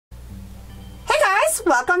guys,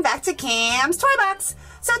 welcome back to Cam's Toy Box.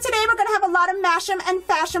 So today we're going to have a lot of Mashem and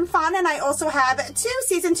Fashem fun, and I also have 2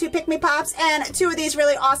 Season 2 Pikmi Pops and 2 of these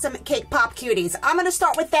really awesome Cake Pop Cuties. I'm going to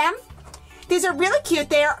start with them. These are really cute.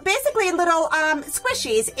 They're basically little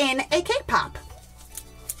squishies in a cake pop.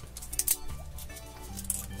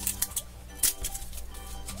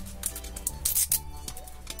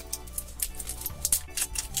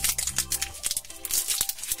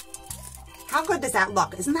 How good does that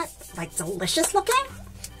look? Isn't that like delicious looking?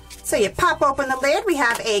 So you pop open the lid. We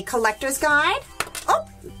have a collector's guide. Oh,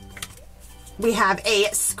 we have a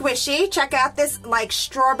squishy. Check out this like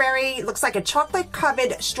strawberry, looks like a chocolate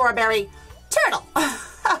covered strawberry turtle.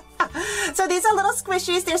 So these are little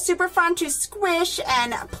squishies. They're super fun to squish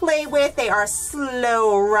and play with. They are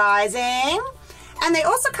slow rising. And they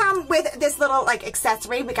also come with this little like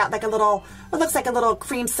accessory. We got like a little, it looks like a little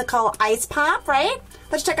creamsicle ice pop, right?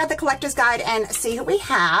 Let's check out the collector's guide and see who we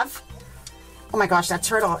have. Oh my gosh, that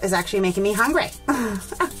turtle is actually making me hungry.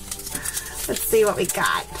 Let's see what we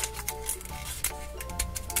got.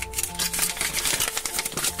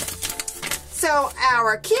 So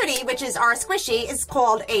our cutie, which is our squishy, is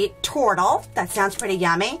called a turtle. That sounds pretty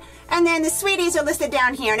yummy. And then the sweeties are listed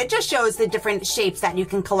down here, and it just shows the different shapes that you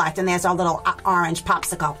can collect. And there's our little orange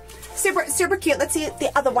popsicle. Super, super cute. Let's see the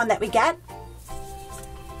other one that we get.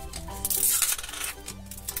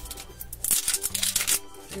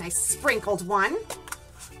 A nice sprinkled one.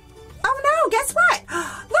 Oh no, guess what?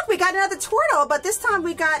 Look, we got another turtle, but this time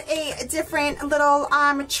we got a different little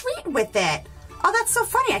treat with it. Oh, that's so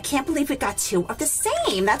funny. I can't believe we got 2 of the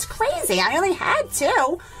same. That's crazy. I only had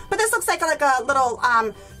 2. But this looks like a little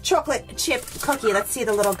chocolate chip cookie. Let's see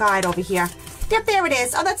the little guide over here. Yep, there it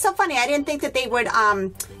is. Oh, that's so funny. I didn't think that they would,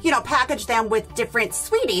 you know, package them with different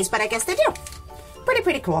sweeties, but I guess they do.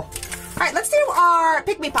 Pretty cool. All right, let's do our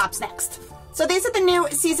Pikmi Pops next. So these are the new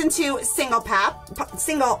Season 2 single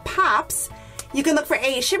pops. You can look for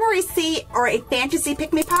a Shimmery Sea or a Fantasy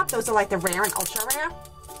Pikmi Pop. Those are like the rare and ultra rare.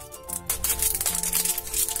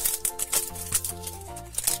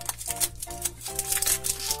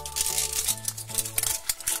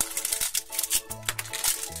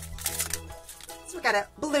 Got a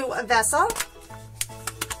blue vessel,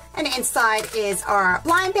 and inside is our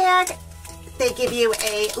blind bag. They give you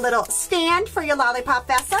a little stand for your lollipop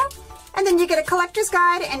vessel, and then you get a collector's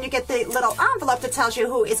guide, and you get the little envelope that tells you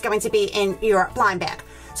who is going to be in your blind bag.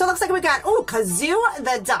 So it looks like we got, oh, Kazoo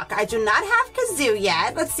the duck. I do not have Kazoo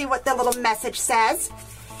yet. Let's see what the little message says.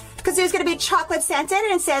 Kazoo is going to be chocolate scented,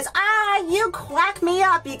 and it says, "Ah, you quack me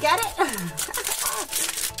up." You get it?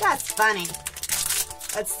 That's funny.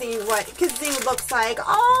 Let's see what Kazoo looks like.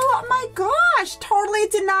 Oh my gosh, totally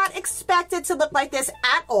did not expect it to look like this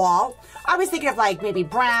at all. I was thinking of like maybe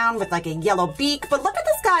brown with like a yellow beak, but look at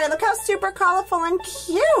this guy. Look how super colorful and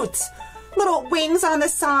cute. Little wings on the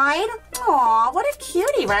side. Aw, what a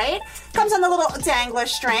cutie, right? Comes on the little dangler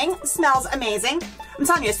string. Smells amazing. I'm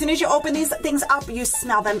telling you, as soon as you open these things up, you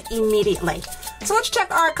smell them immediately. So let's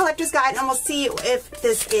check our collector's guide and we'll see if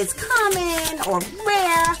this is common or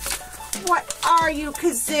rare. What are you,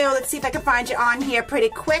 Kazoo? Let's see if I can find you on here pretty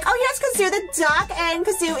quick. Oh, yes, Kazoo the duck, and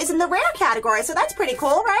Kazoo is in the rare category, so that's pretty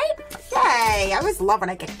cool, right? Yay! I always love when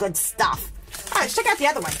I get good stuff. All right, let's check out the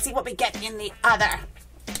other one, see what we get in the other.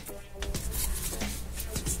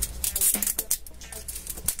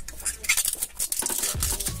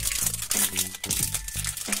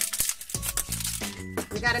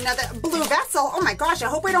 We got another blue vessel. Oh my gosh, I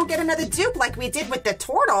hope we don't get another dupe like we did with the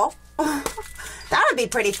turtle. That would be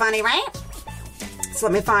pretty funny, right? So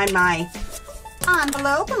let me find my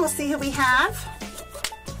envelope and we'll see who we have.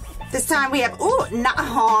 This time we have, ooh,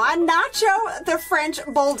 Nacho the French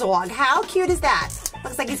Bulldog. How cute is that?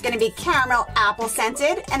 Looks like he's going to be caramel apple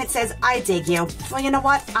scented, and it says, "I dig you." Well, you know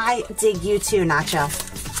what? I dig you too, Nacho.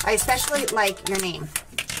 I especially like your name.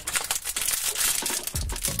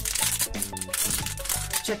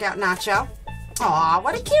 Check out Nacho. Aw,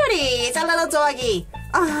 what a cutie. It's a little doggy.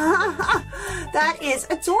 That is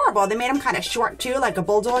adorable. They made him kind of short too, like a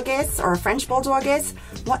bulldog is, or a French bulldog is.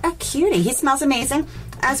 What a cutie. He smells amazing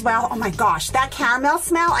as well. Oh my gosh, that caramel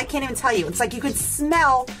smell, I can't even tell you. It's like you could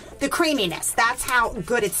smell the creaminess. That's how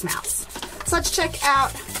good it smells. So let's check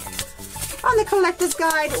out on the collector's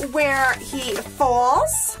guide where he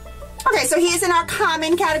falls. Okay, so he is in our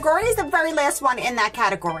common category. He's the very last one in that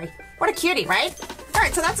category. What a cutie, right? All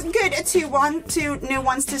right, so that's good. 2 new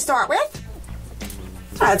ones to start with.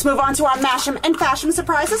 All right, let's move on to our Mashem and Fashem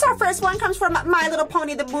surprises. Our first one comes from My Little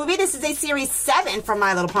Pony the movie. This is a series 7 from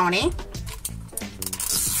My Little Pony.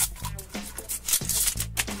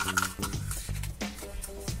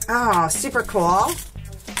 Oh, super cool.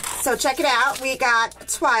 So check it out. We got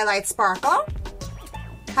Twilight Sparkle.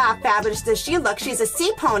 How fabulous does she look? She's a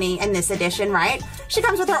sea pony in this edition, right? She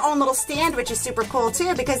comes with her own little stand, which is super cool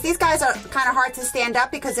too, because these guys are kind of hard to stand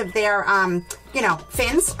up because of their, you know,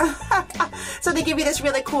 fins. So they give you this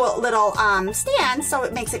really cool little stand, so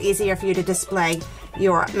it makes it easier for you to display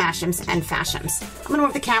your Mashems and Fashems. I'm going to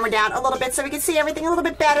move the camera down a little bit so we can see everything a little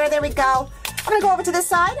bit better. There we go. I'm going to go over to this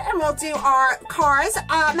side and we'll do our Cars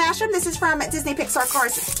Mashem. This is from Disney Pixar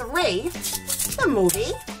Cars 3, the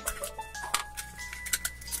movie.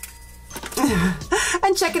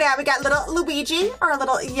 And check it out, we got little Luigi, our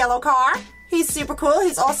little yellow car. He's super cool.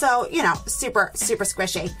 He's also, you know, super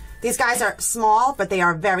squishy. These guys are small, but they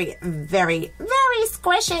are very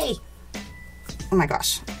squishy. Oh my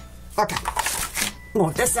gosh. Okay.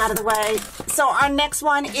 Move this out of the way. So our next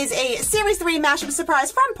one is a Series 3 Mashup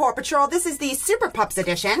Surprise from Paw Patrol. This is the Super Pups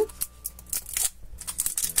edition.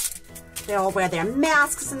 They all wear their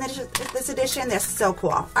masks in this edition. They're so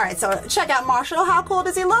cool. All right, so check out Marshall. How cool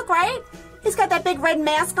does he look, right? He's got that big red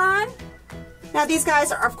mask on. Now these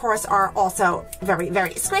guys, are, of course, are also very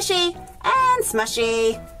squishy and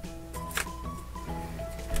smushy.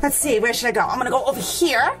 Let's see, where should I go? I'm gonna go over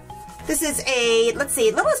here. This is a, let's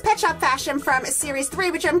see, Littlest Pet Shop Fashion from Series 3,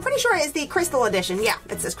 which I'm pretty sure is the Crystal Edition. Yeah,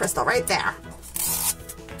 it says Crystal right there.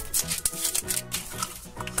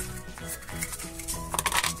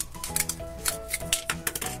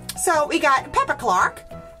 So we got Pepper Clark,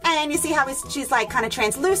 and you see how she's like kind of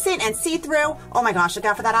translucent and see-through. Oh my gosh, look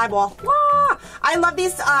out for that eyeball. Wah! I love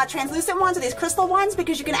these translucent ones or these crystal ones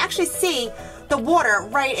because you can actually see the water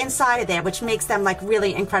right inside of there, which makes them like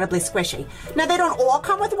really incredibly squishy. Now they don't all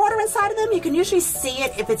come with water inside of them. You can usually see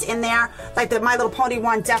it if it's in there. Like the My Little Pony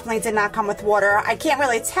one definitely did not come with water. I can't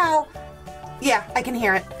really tell. Yeah, I can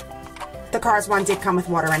hear it. The Cars one did come with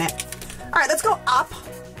water in it. All right, let's go up.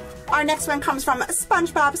 Our next one comes from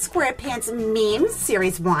SpongeBob SquarePants Memes,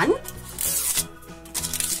 Series 1.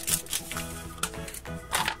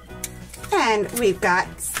 And we've got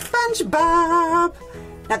SpongeBob.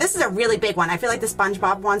 Now this is a really big one. I feel like the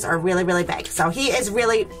SpongeBob ones are really big. So he is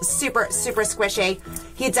really super squishy.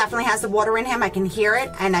 He definitely has the water in him. I can hear it,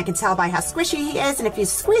 and I can tell by how squishy he is. And if you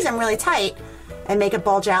squeeze him really tight and make it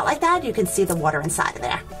bulge out like that, you can see the water inside of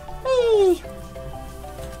there. Whee!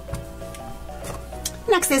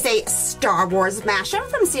 Next is a Star Wars Mashem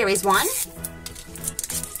from Series 1.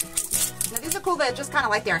 Now these are cool. They're just kind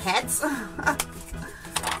of like their heads.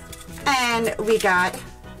 And we got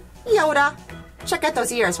Yoda. Check out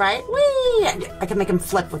those ears, right? Whee! I can make him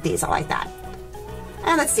flip with these. I like that.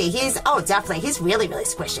 And let's see. Definitely. He's really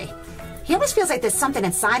squishy. He always feels like there's something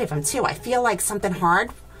inside of him, too. I feel like something hard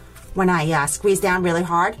when I squeeze down really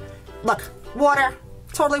hard. Look, water.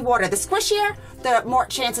 Totally water. The squishier, the more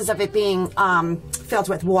chances of it being filled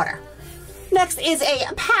with water. Next is a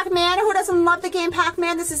PacMan. Who doesn't love the game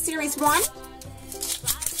PacMan? This is Series 1.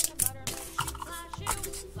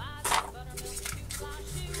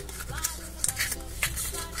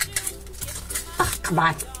 Oh, come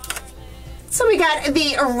on. So we got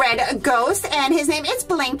the Red Ghost, and his name is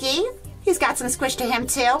Blinky. He's got some squish to him,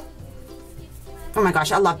 too. Oh my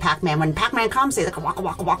gosh, I love PacMan. When PacMan comes, they like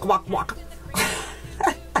walk.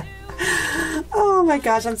 Oh my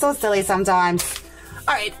gosh, I'm so silly sometimes.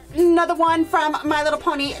 All right, another one from My Little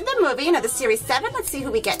Pony, the movie, another Series 7. Let's see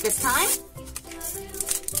who we get this time.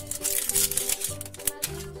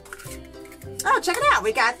 Oh, check it out.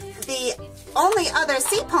 We got the only other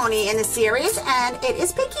sea pony in the series, and it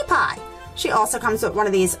is Pinkie Pie. She also comes with one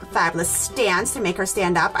of these fabulous stands to make her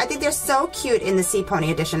stand up. I think they're so cute in the Sea Pony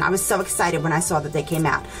edition. I was so excited when I saw that they came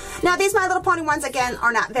out. Now, these My Little Pony ones, again,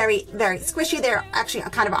 are not very squishy. They're actually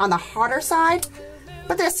kind of on the harder side,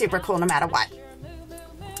 but they're super cool no matter what.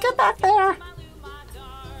 Get back there.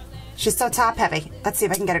 She's so top heavy. Let's see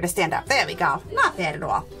if I can get her to stand up. There we go. Not bad at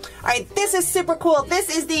all. All right, this is super cool. This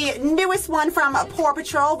is the newest one from Paw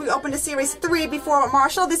Patrol. We opened a Series 3 before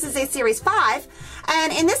Marshall. This is a Series 5.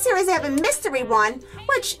 And in this series, they have a mystery one,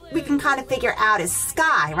 which we can kind of figure out is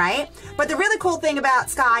Sky, right? But the really cool thing about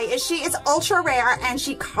Sky is she is ultra rare and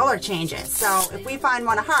she color changes. So if we find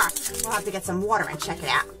one of her, we'll have to get some water and check it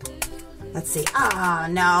out. Let's see. Oh,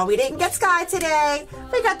 no, we didn't get Sky today.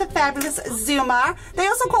 We got the fabulous Zuma. They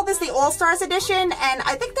also call this the All-Stars edition, and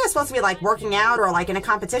I think they're supposed to be, like, working out or, like, in a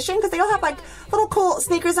competition, because they all have, like, little cool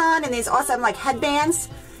sneakers on and these awesome, like, headbands.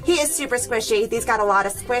 He is super squishy. These got a lot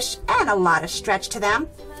of squish and a lot of stretch to them.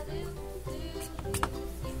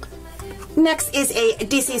 Next is a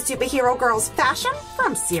DC Superhero Girls Fashion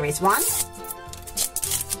from Series 1.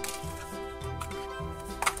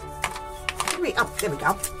 Oh, there we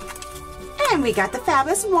go. And we got the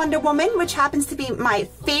fabulous Wonder Woman, which happens to be my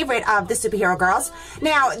favorite of the superhero girls.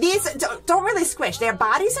 Now, these don't really squish. Their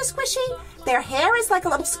bodies are squishy. Their hair is like a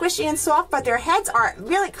little squishy and soft, but their heads are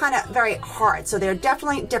really kind of very hard. So they're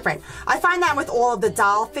definitely different. I find that with all of the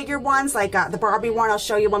doll figure ones, like the Barbie one, I'll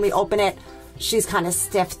show you when we open it. She's kind of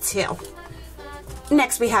stiff too.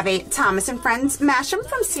 Next, we have a Thomas and Friends Mashem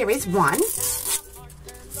from Series 1.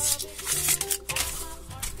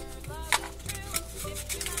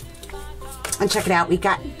 And check it out, we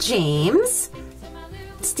got James,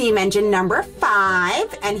 steam engine number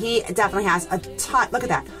 5, and he definitely has a ton, look at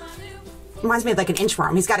that. Reminds me of like an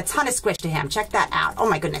inchworm. He's got a ton of squish to him. Check that out. Oh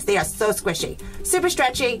my goodness, they are so squishy. Super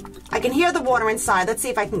stretchy. I can hear the water inside. Let's see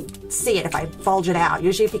if I can see it if I bulge it out.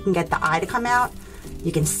 Usually if you can get the eye to come out,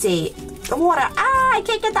 you can see the water. Ah, I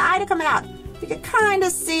can't get the eye to come out. You can kind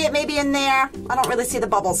of see it maybe in there. I don't really see the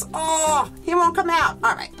bubbles. Oh, he won't come out.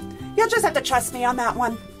 All right. You'll just have to trust me on that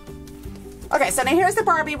one. Okay, so now here's the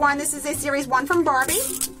Barbie one. This is a Series 1 from Barbie.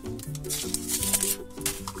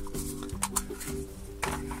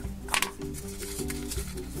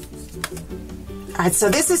 All right, so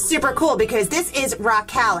this is super cool because this is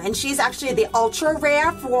Raquel, and she's actually the ultra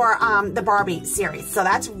rare for the Barbie series. So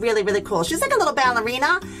that's really, really cool. She's like a little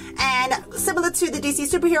ballerina, and similar to the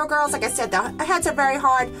DC superhero girls, like I said, the heads are very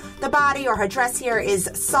hard. The body or her dress here is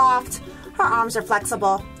soft. Her arms are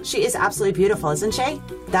flexible. She is absolutely beautiful, isn't she?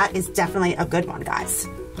 That is definitely a good one, guys.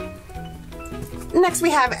 Next, we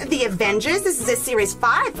have the Avengers. This is a Series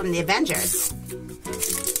 5 from the Avengers.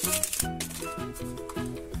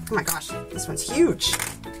 Oh my gosh, this one's huge.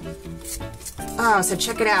 Oh, so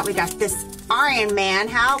check it out. We got this Iron Man.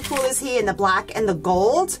 How cool is he in the black and the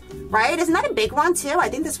gold, right? Isn't that a big one too? I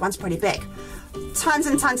think this one's pretty big. Tons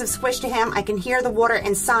and tons of squish to him. I can hear the water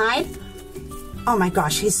inside. Oh my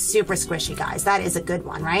gosh, he's super squishy, guys. That is a good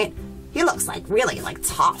one, right? He looks like really like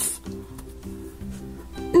tough.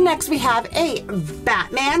 Next, we have a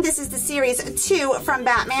Batman. This is the Series 2 from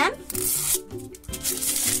Batman.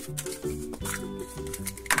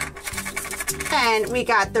 And we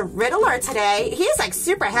got the Riddler today. He's like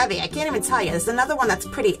super heavy. I can't even tell you. There's another one that's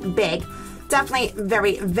pretty big. Definitely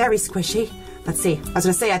very, very squishy. Let's see. I was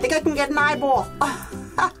going to say, I think I can get an eyeball.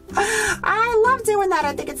 I love doing that.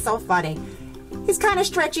 I think it's so funny. He's kind of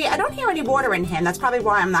stretchy. I don't hear any water in him. That's probably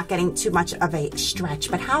why I'm not getting too much of a stretch.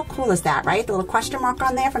 But how cool is that, right? The little question mark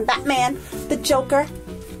on there from Batman, the Joker.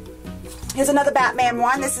 Here's another Batman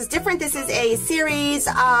one. This is different. This is a Series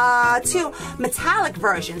 2 metallic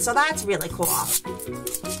version. So that's really cool.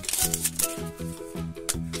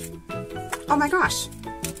 Oh my gosh.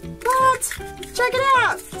 What? Check it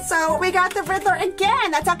out. So we got the Riddler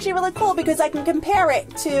again. That's actually really cool because I can compare it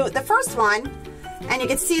to the first one. And you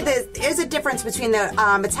can see there's a difference between the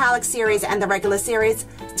metallic series and the regular series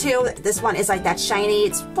too. This one is like that shiny.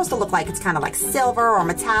 It's supposed to look like it's kind of like silver or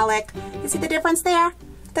metallic. You see the difference there?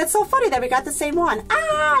 That's so funny that we got the same one.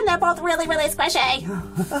 Ah, and they're both really, really squishy.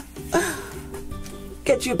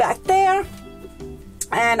 Get you back there.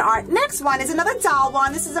 And our next one is another doll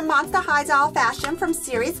one. This is a Monster High doll fashion from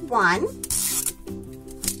Series 1.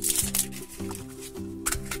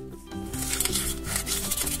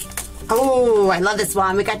 Oh, I love this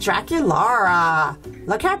one. We got Draculaura.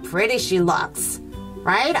 Look how pretty she looks,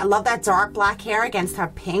 right? I love that dark black hair against her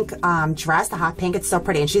pink dress, the hot pink. It's so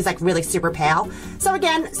pretty, and she's like really super pale. So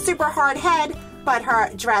again, super hard head, but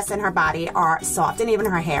her dress and her body are soft, and even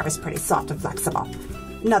her hair is pretty soft and flexible.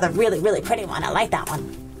 Another really, really pretty one. I like that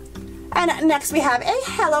one. And next we have a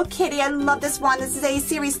Hello Kitty. I love this one. This is a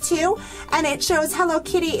Series 2, and it shows Hello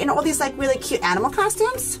Kitty in all these like really cute animal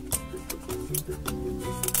costumes.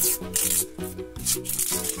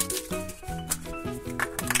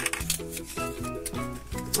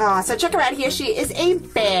 Oh, so check her out here. She is a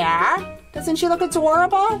bear. Doesn't she look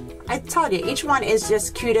adorable? I tell you, each one is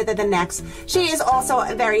just cuter than the next. She is also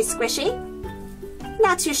very squishy.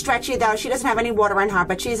 Not too stretchy though. She doesn't have any water in her,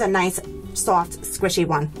 but she's a nice, soft, squishy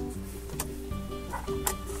one.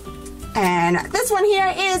 And this one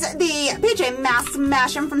here is the PacMan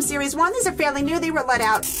Mashem from Series 1. These are fairly new. They were let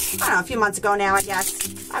out, I don't know, a few months ago now, I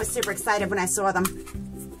guess. I was super excited when I saw them.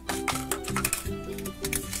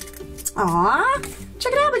 Aww.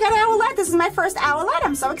 Check it out, we got Owlette. This is my first Owlette.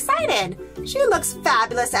 I'm so excited. She looks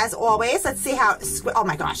fabulous as always. Let's see how, oh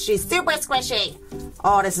my gosh, she's super squishy.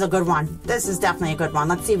 Oh, this is a good one. This is definitely a good one.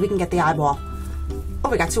 Let's see if we can get the eyeball. Oh,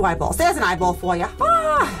 we got 2 eyeballs. There's an eyeball for you.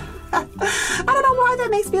 Ah. I don't know why that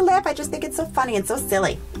makes me laugh. I just think it's so funny and so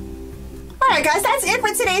silly. Alright guys, that's it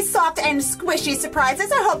for today's soft and squishy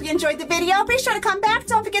surprises. I hope you enjoyed the video. Be sure to come back.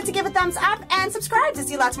 Don't forget to give a thumbs up and subscribe to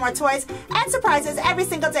see lots more toys and surprises every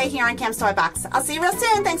single day here on Cam's Toy Box. I'll see you real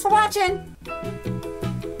soon. Thanks for watching.